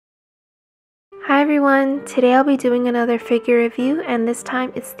Hi everyone, today I'll be doing another figure review, and this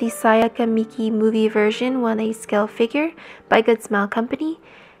time it's the Sayaka Miki movie version 1/8 scale figure by GoodSmile Company.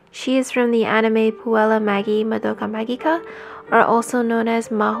 She is from the anime Puella Magi Madoka Magica, or also known as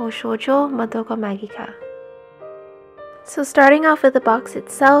Mahou Shoujo Madoka Magica. So starting off with the box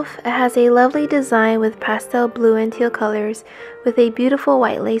itself, it has a lovely design with pastel blue and teal colors with a beautiful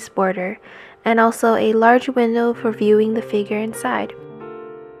white lace border, and also a large window for viewing the figure inside.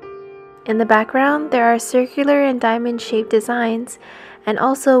 In the background, there are circular and diamond-shaped designs, and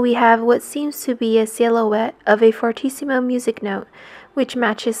also we have what seems to be a silhouette of a fortissimo music note, which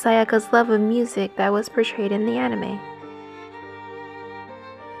matches Sayaka's love of music that was portrayed in the anime.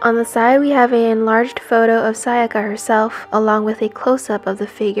 On the side, we have an enlarged photo of Sayaka herself, along with a close-up of the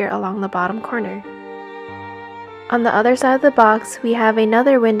figure along the bottom corner. On the other side of the box, we have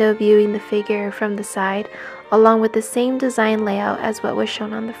another window viewing the figure from the side, along with the same design layout as what was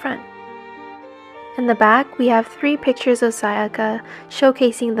shown on the front. In the back, we have 3 pictures of Sayaka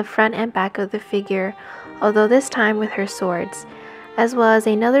showcasing the front and back of the figure, although this time with her swords, as well as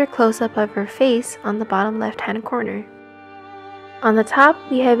another close-up of her face on the bottom left-hand corner. On the top,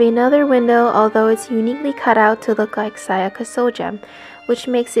 we have another window, although it's uniquely cut out to look like Sayaka Soul Gem, which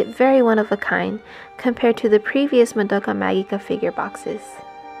makes it very one of a kind compared to the previous Madoka Magica figure boxes.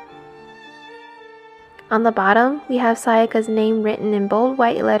 On the bottom, we have Sayaka's name written in bold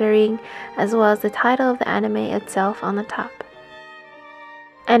white lettering, as well as the title of the anime itself on the top.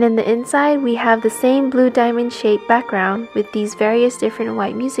 And in the inside, we have the same blue diamond shaped background with these various different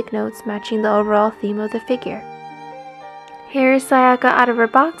white music notes matching the overall theme of the figure. Here is Sayaka out of her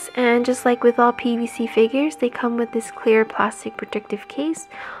box, and just like with all PVC figures, they come with this clear plastic protective case,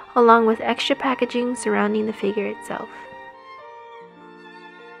 along with extra packaging surrounding the figure itself.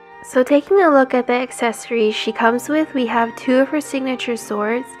 So taking a look at the accessories she comes with, we have 2 of her signature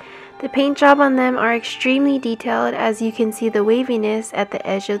swords. The paint job on them are extremely detailed, as you can see the waviness at the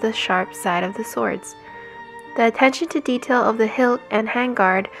edge of the sharp side of the swords. The attention to detail of the hilt and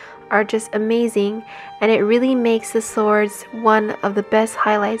handguard are just amazing, and it really makes the swords one of the best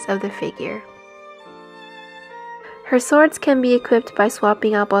highlights of the figure. Her swords can be equipped by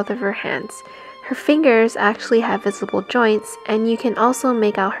swapping out both of her hands. Her fingers actually have visible joints, and you can also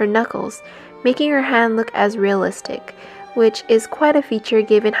make out her knuckles, making her hand look as realistic, which is quite a feature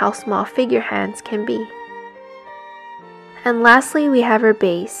given how small figure hands can be. And lastly, we have her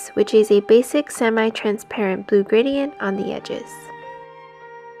base, which is a basic semi-transparent blue gradient on the edges.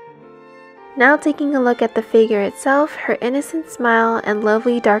 Now taking a look at the figure itself, her innocent smile and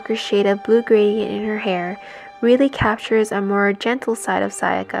lovely darker shade of blue gradient in her hair really captures a more gentle side of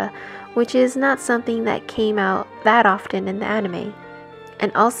Sayaka, which is not something that came out that often in the anime.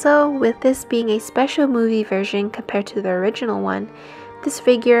 And also, with this being a special movie version compared to the original one, this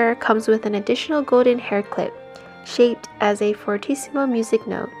figure comes with an additional golden hair clip, shaped as a fortissimo music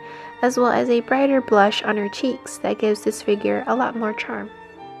note, as well as a brighter blush on her cheeks that gives this figure a lot more charm.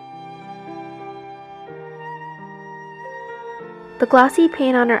 The glossy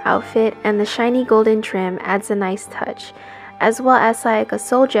paint on her outfit and the shiny golden trim adds a nice touch, as well as Sayaka's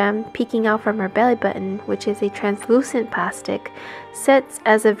soul gem peeking out from her belly button, which is a translucent plastic, sets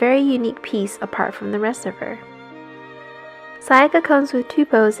as a very unique piece apart from the rest of her. Sayaka comes with 2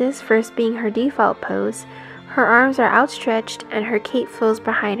 poses, first being her default pose. Her arms are outstretched and her cape flows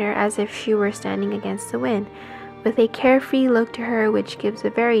behind her as if she were standing against the wind, with a carefree look to her which gives a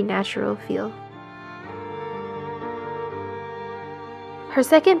very natural feel. Her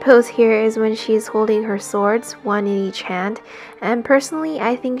second pose here is when she is holding her swords, one in each hand, and personally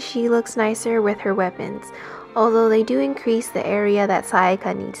I think she looks nicer with her weapons, although they do increase the area that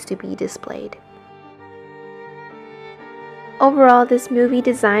Sayaka needs to be displayed. Overall, this movie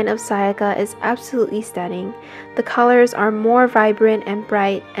design of Sayaka is absolutely stunning. The colors are more vibrant and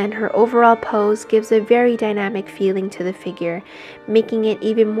bright, and her overall pose gives a very dynamic feeling to the figure, making it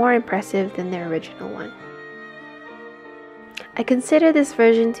even more impressive than the original one. I consider this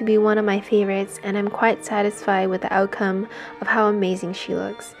version to be one of my favorites, and I'm quite satisfied with the outcome of how amazing she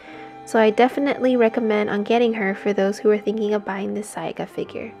looks. So I definitely recommend on getting her for those who are thinking of buying this Sayaka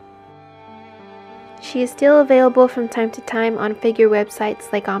figure. She is still available from time to time on figure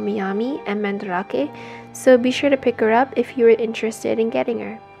websites like Amiyami and Mandarake, so be sure to pick her up if you are interested in getting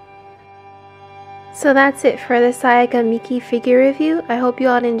her. So that's it for the Sayaka Miki figure review. I hope you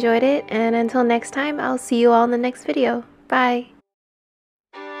all enjoyed it, and until next time, I'll see you all in the next video. Bye!